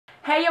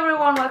Hey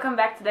everyone, welcome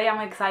back. Today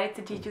I'm excited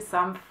to teach you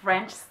some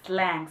French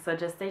slang, so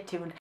just stay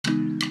tuned.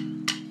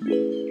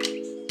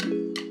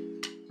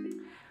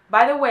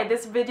 By the way,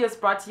 this video is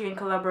brought to you in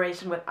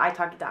collaboration with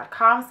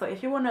iTalki.com, so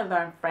if you want to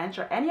learn French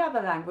or any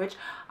other language,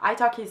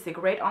 iTalki is a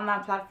great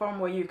online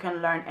platform where you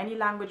can learn any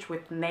language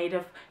with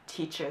native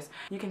teachers.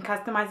 You can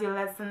customize your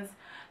lessons,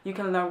 you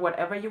can learn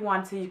whatever you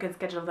want to, you can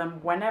schedule them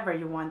whenever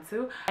you want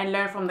to, and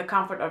learn from the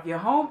comfort of your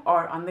home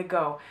or on the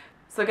go.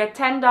 So get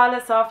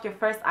 $10 off your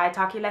first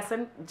iTalki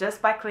lesson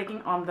just by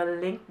clicking on the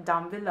link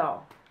down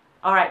below.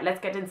 Alright,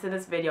 let's get into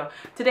this video.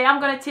 Today I'm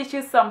going to teach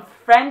you some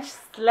French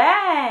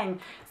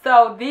slang.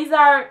 So these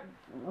are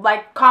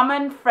like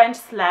common French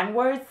slang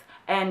words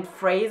and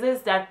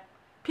phrases that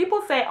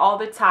people say all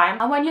the time,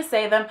 and when you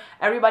say them,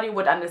 everybody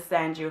would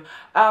understand you.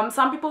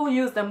 Some people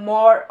use them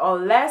more or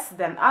less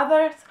than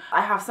others. I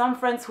have some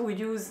friends who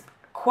use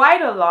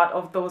quite a lot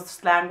of those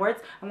slang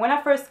words, and when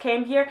I first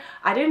came here,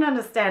 I didn't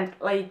understand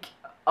like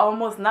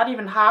almost not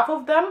even half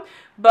of them,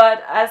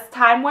 but as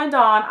time went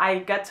on I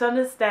got to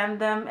understand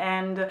them,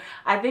 and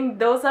I think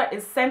those are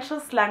essential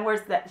slang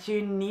words that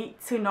you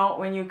need to know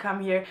when you come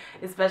here,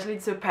 especially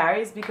to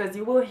Paris, because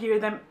you will hear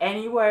them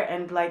anywhere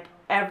and like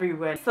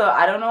everywhere. So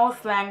I don't know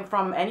slang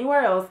from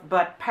anywhere else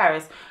but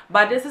Paris,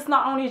 but this is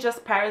not only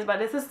just Paris, but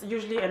this is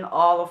usually in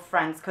all of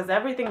France, because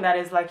everything that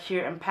is like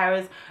here in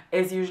Paris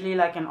is usually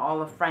like in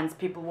all of France.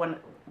 People wouldn't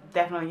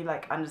definitely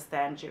like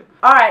understand you.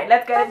 Alright,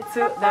 let's get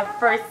into the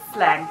first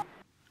slang.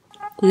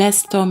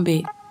 Laisse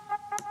tomber.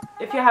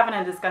 If you're having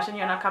a discussion,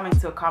 you're not coming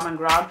to a common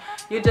ground,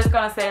 you're just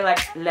gonna say like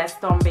laisse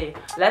tomber.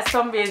 Laisse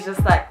tomber is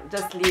just like,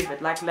 just leave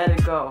it, like let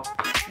it go.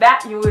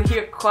 That you will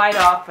hear quite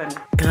often.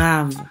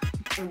 Grave.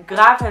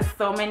 Grave has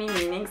so many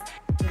meanings.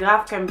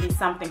 Grave can be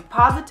something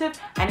positive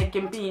and it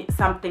can be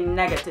something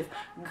negative.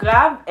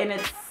 Grave in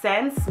its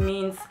sense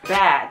means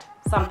bad.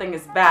 Something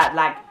is bad,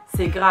 like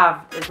c'est grave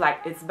is like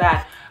it's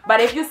bad. But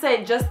if you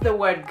say just the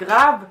word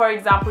grave, for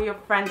example, your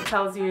friend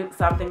tells you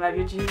something like,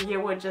 did you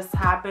hear what just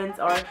happened,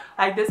 or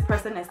like this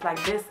person is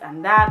like this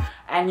and that,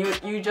 and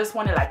you just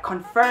want to like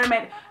confirm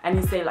it, and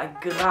you say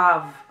like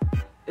grave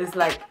is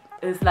like,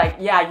 it's like,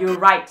 yeah, you're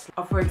right.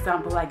 Or for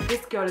example, like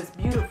this girl is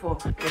beautiful.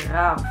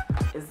 Grave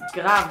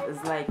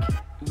is like,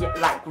 yeah,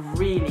 like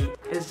really.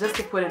 It's just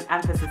to put an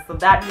emphasis. So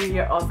that you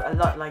hear also a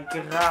lot, like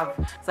grave.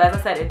 So as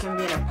I said, it can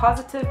be in a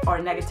positive or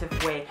negative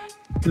way.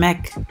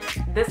 Mec.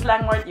 This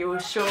slang word you will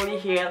surely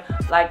hear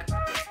like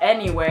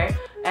anywhere,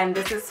 and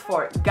this is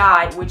for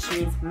guy, which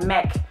means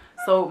mec.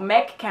 So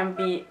mec can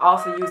be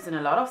also used in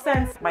a lot of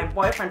sense. My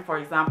boyfriend, for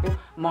example,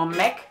 mon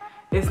mec,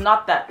 is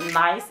not that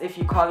nice if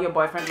you call your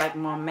boyfriend like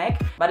mon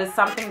mec, but it's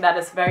something that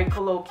is very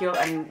colloquial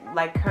and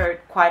like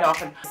heard quite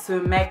often. Ce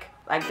mec,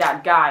 like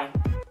that guy.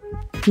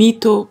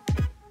 Mytho.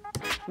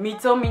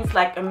 Mytho means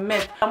like a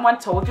myth. Someone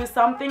told you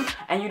something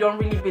and you don't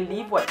really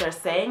believe what they're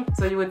saying,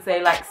 so you would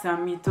say like c'est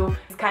un mytho.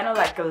 It's kind of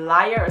like a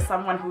liar or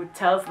someone who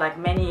tells like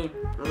many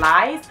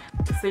lies,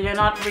 so you're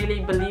not really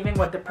believing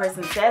what the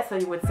person says, so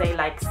you would say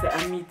like c'est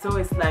un mytho.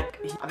 It's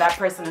like that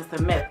person is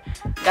a myth.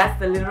 That's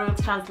the literal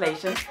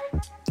translation.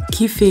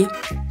 Kiffer.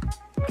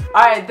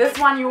 Alright, this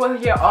one you will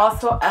hear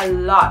also a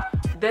lot.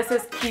 This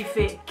is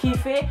kiffer.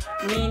 Kiffer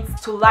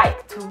means to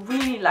like, to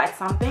really like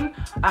something,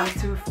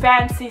 to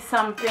fancy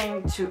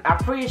something, to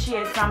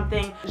appreciate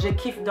something. Je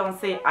kiffe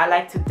danser, I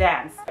like to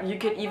dance. You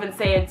could even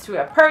say it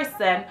to a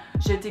person.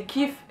 Je te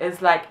kiffe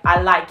is like,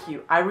 I like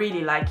you, I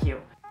really like you.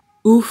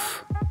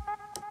 Ouf.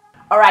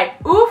 Alright,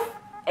 oof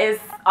is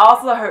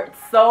also heard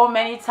so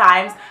many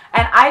times,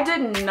 and I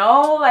didn't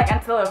know like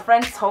until a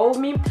friend told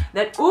me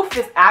that oof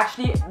is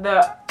actually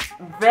the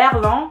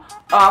verlan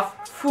of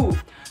fou.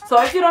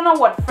 So if you don't know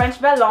what French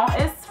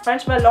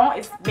verlan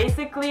is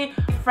basically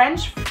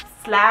French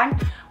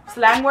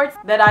slang words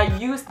that are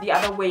used the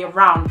other way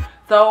around.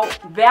 So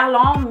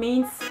verlan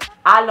means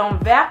à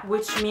l'envers,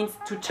 which means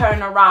to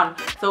turn around.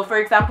 So for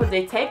example,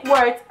 they take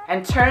words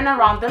and turn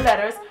around the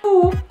letters.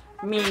 Fou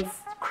means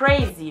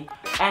crazy,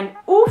 and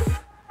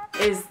ouf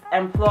is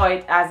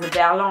employed as a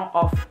verlan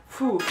of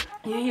fou.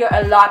 You hear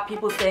a lot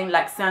people saying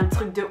like c'est un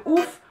truc de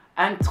ouf.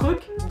 Un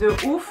truc de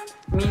ouf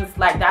means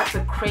like that's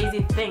a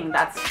crazy thing,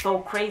 that's so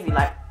crazy,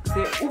 like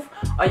c'est ouf.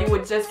 Or you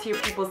would just hear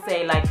people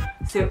say like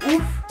c'est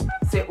ouf.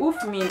 C'est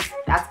ouf means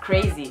that's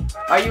crazy.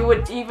 Or you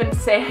would even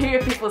hear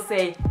people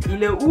say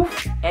il est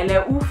ouf, elle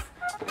est ouf.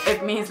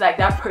 It means like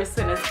that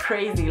person is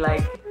crazy.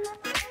 Like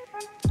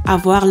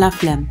Avoir la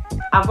flemme.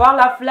 Avoir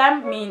la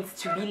flemme means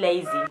to be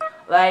lazy.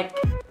 Like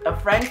a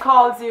friend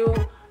calls you,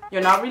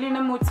 you're not really in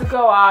the mood to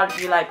go out,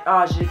 you're like,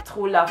 oh, j'ai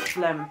trop la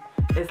flemme.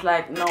 It's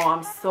like, no,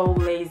 I'm so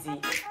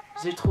lazy.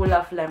 J'ai trop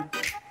la flemme.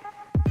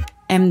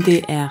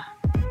 MDR.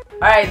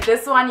 Alright,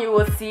 this one you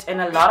will see in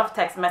a lot of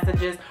text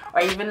messages,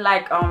 or even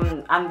like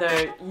under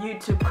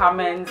YouTube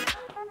comments.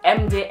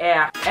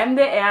 MDR.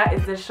 MDR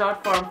is the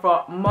short form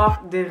for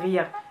mort de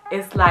rire.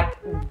 It's like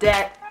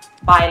dead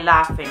by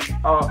laughing,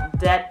 or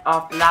dead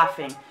of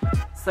laughing.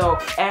 So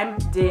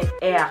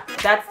MDR.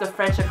 That's the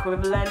French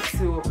equivalent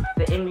to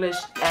the English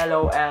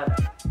LOL.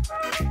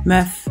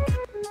 Meuf.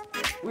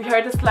 We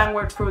heard the slang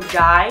word for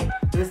guy.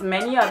 There's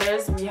many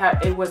others.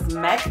 It was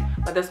mec,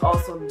 but there's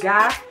also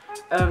gars.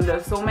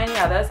 There's so many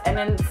others, and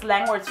then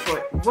slang words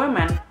for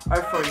women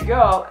or for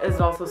girl is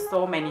also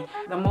so many.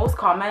 The most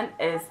common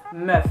is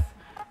meuf.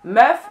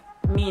 Meuf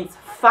means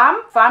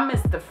femme. Femme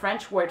is the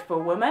French word for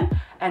woman,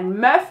 and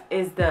meuf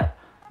is the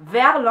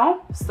verlan,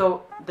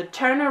 so the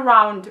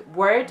turnaround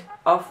word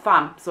of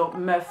femme. So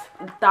meuf,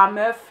 ta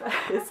meuf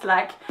is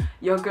like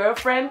your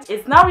girlfriend.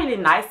 It's not really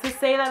nice to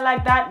say that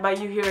like that, but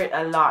you hear it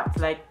a lot,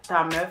 like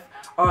ta meuf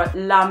or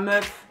la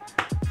meuf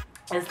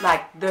is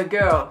like the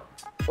girl.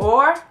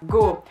 Or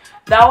go.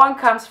 That one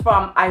comes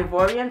from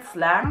Ivorian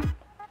slang.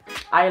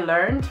 I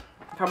learned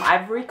from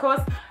Ivory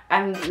Coast,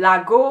 and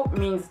la go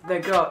means the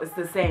girl. It's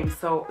the same.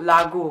 So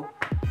la go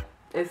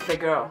is the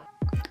girl.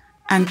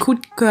 Un coup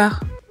de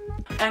cœur.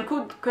 Un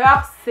coup de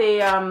cœur, c'est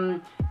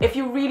if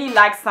you really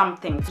like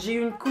something. J'ai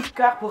eu un coup de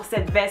cœur pour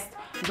cette veste,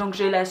 donc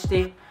je l'ai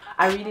acheté.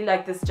 I really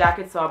like this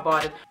jacket, so I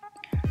bought it.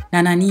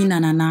 Nanani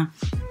nanana.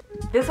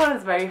 This one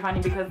is very funny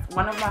because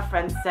one of my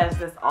friends says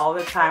this all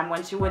the time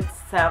when she would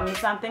tell me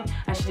something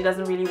and she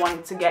doesn't really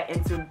want to get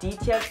into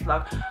details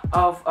like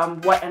of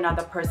what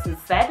another person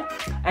said,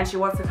 and she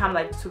wants to come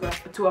like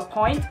to a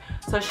point.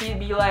 So she'd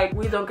be like,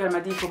 oui, donc elle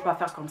m'a dit faut pas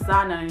faire comme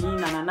ça, nanani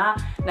nanana,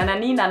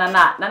 nanani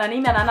nanana.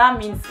 Nanani nanana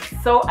means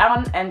so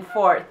on and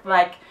forth,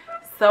 like.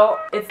 So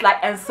it's like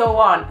and so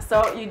on.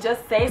 So you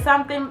just say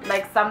something,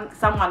 like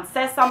someone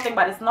says something,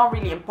 but it's not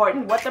really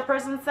important what the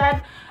person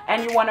said,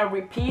 and you want to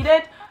repeat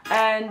it,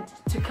 and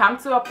to come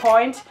to a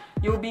point,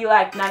 you'll be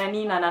like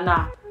nanani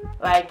nanana.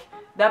 Like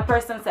that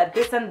person said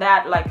this and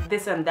that, like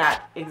this and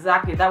that.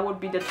 Exactly, that would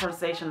be the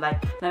translation, like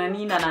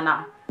nanani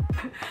nanana.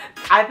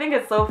 I think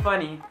it's so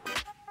funny.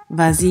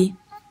 Vas-y.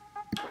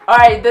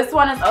 Alright, this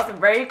one is also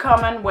very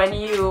common when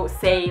you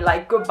say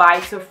like goodbye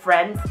to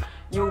friends.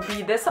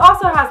 This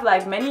also has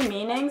like many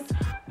meanings.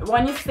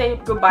 When you say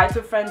goodbye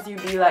to friends,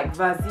 you'll be like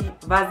vas-y.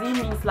 Vas-y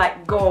means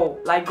like go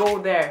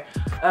there,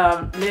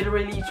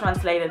 literally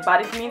translated,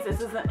 but it means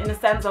this is in the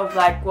sense of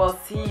like, well,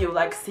 see you,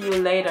 like see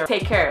you later,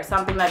 take care,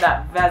 something like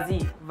that. Vas-y,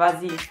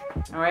 vas-y.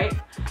 Alright,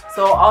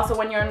 so also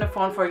when you're on the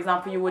phone, for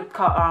example, you would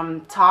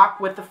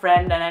talk with a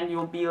friend, and then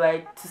you'll be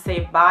like, to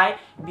say bye,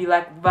 you'll be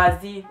like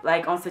vas-y,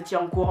 like on se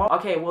tient au courant.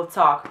 Okay, we'll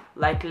talk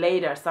like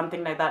later,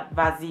 something like that.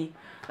 Vas-y,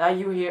 that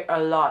you hear a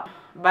lot.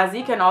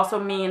 Vas-y can also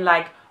mean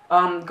like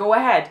go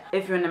ahead.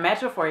 If you're in the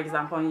metro, for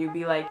example, and you'd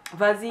be like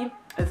vas-y,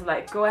 it's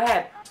like go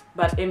ahead,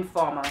 but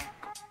informal.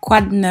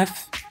 Quoi de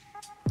neuf?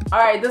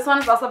 Alright, this one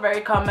is also very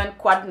common.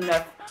 Quoi de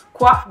neuf?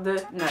 Quoi de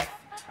neuf?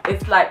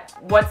 It's like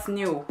what's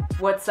new,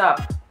 what's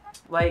up,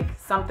 like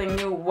something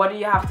new. What do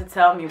you have to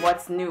tell me?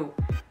 What's new?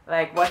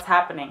 Like what's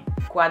happening?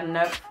 Quoi de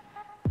neuf?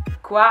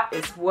 Quoi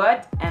is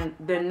what, and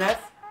de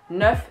neuf,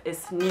 neuf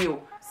is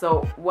new.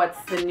 So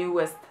what's the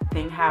newest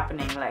thing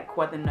happening? Like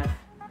quoi de neuf?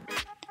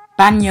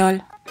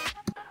 Bagnole.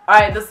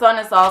 Alright, this one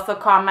is also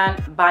common.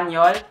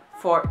 Bagnole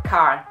for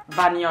car.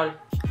 Bagnole.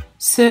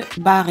 Se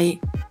barrer.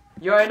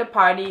 You're at a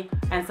party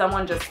and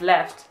someone just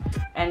left,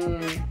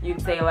 and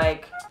you'd say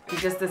like he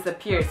just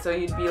disappeared. So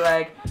you'd be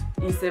like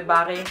il s'est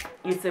barré,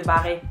 il s'est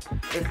barré.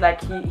 It's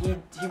like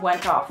he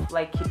went off,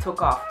 like he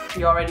took off.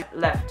 He already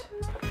left.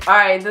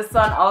 Alright, this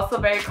one also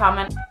very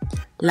common.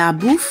 La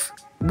bouffe,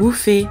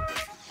 bouffer.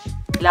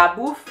 La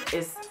bouffe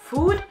is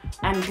food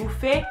and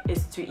bouffer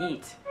is to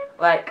eat.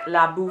 Like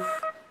la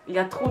bouffe. Il y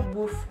a trop de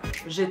bouffe.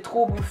 J'ai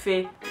trop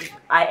bouffé.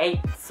 I ate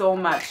so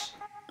much.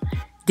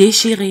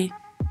 Déchirer.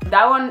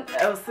 That one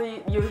also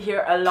you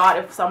hear a lot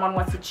if someone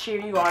wants to cheer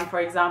you on, for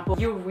example.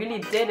 You really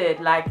did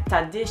it. Like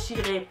t'as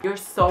déchiré. You're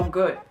so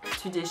good.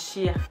 Tu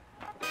déchires.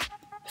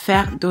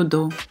 Faire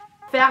dodo.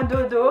 Faire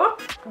dodo.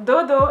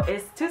 Dodo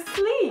is to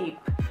sleep.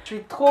 Je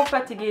suis trop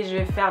fatiguée. Je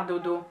vais faire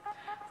dodo.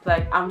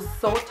 Like I'm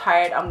so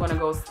tired. I'm gonna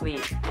go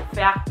sleep.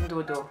 Faire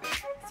dodo.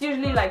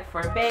 Usually like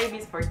for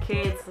babies, for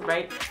kids,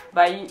 right?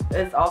 But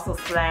it's also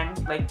slang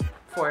like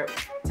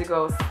to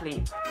go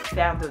sleep.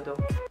 Faire dodo.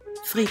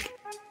 Fric.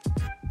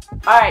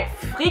 Alright,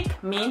 fric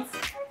means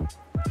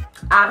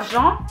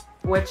argent,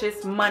 which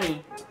is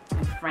money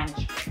in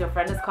French. Your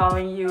friend is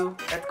calling you,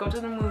 let's go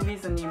to the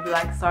movies, and you'll be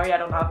like, sorry, I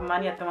don't have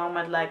money at the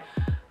moment. Like,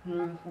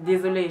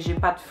 désolé, j'ai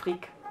pas de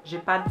fric. J'ai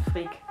pas de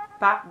fric.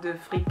 Pas de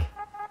fric.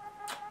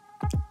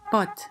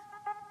 Pote.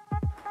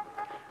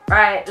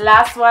 Alright,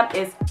 last one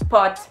is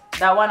pote.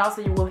 That one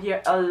also you will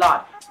hear a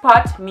lot.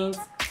 Pote means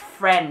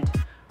friend.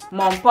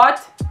 Mon pote,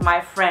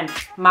 my friend.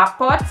 Ma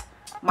pote,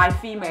 my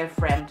female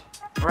friend.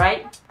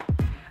 Right?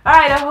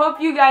 Alright, I hope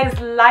you guys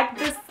like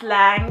this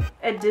slang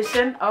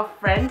edition of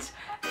French.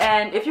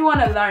 And if you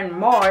want to learn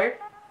more,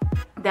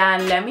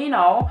 then let me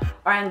know.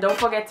 And don't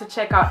forget to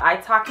check out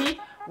iTalki,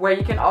 where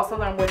you can also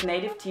learn with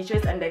native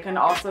teachers, and they can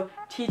also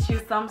teach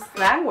you some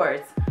slang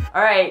words.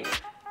 Alright.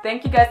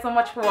 Thank you guys so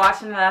much for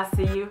watching, and I'll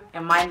see you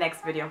in my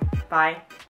next video. Bye.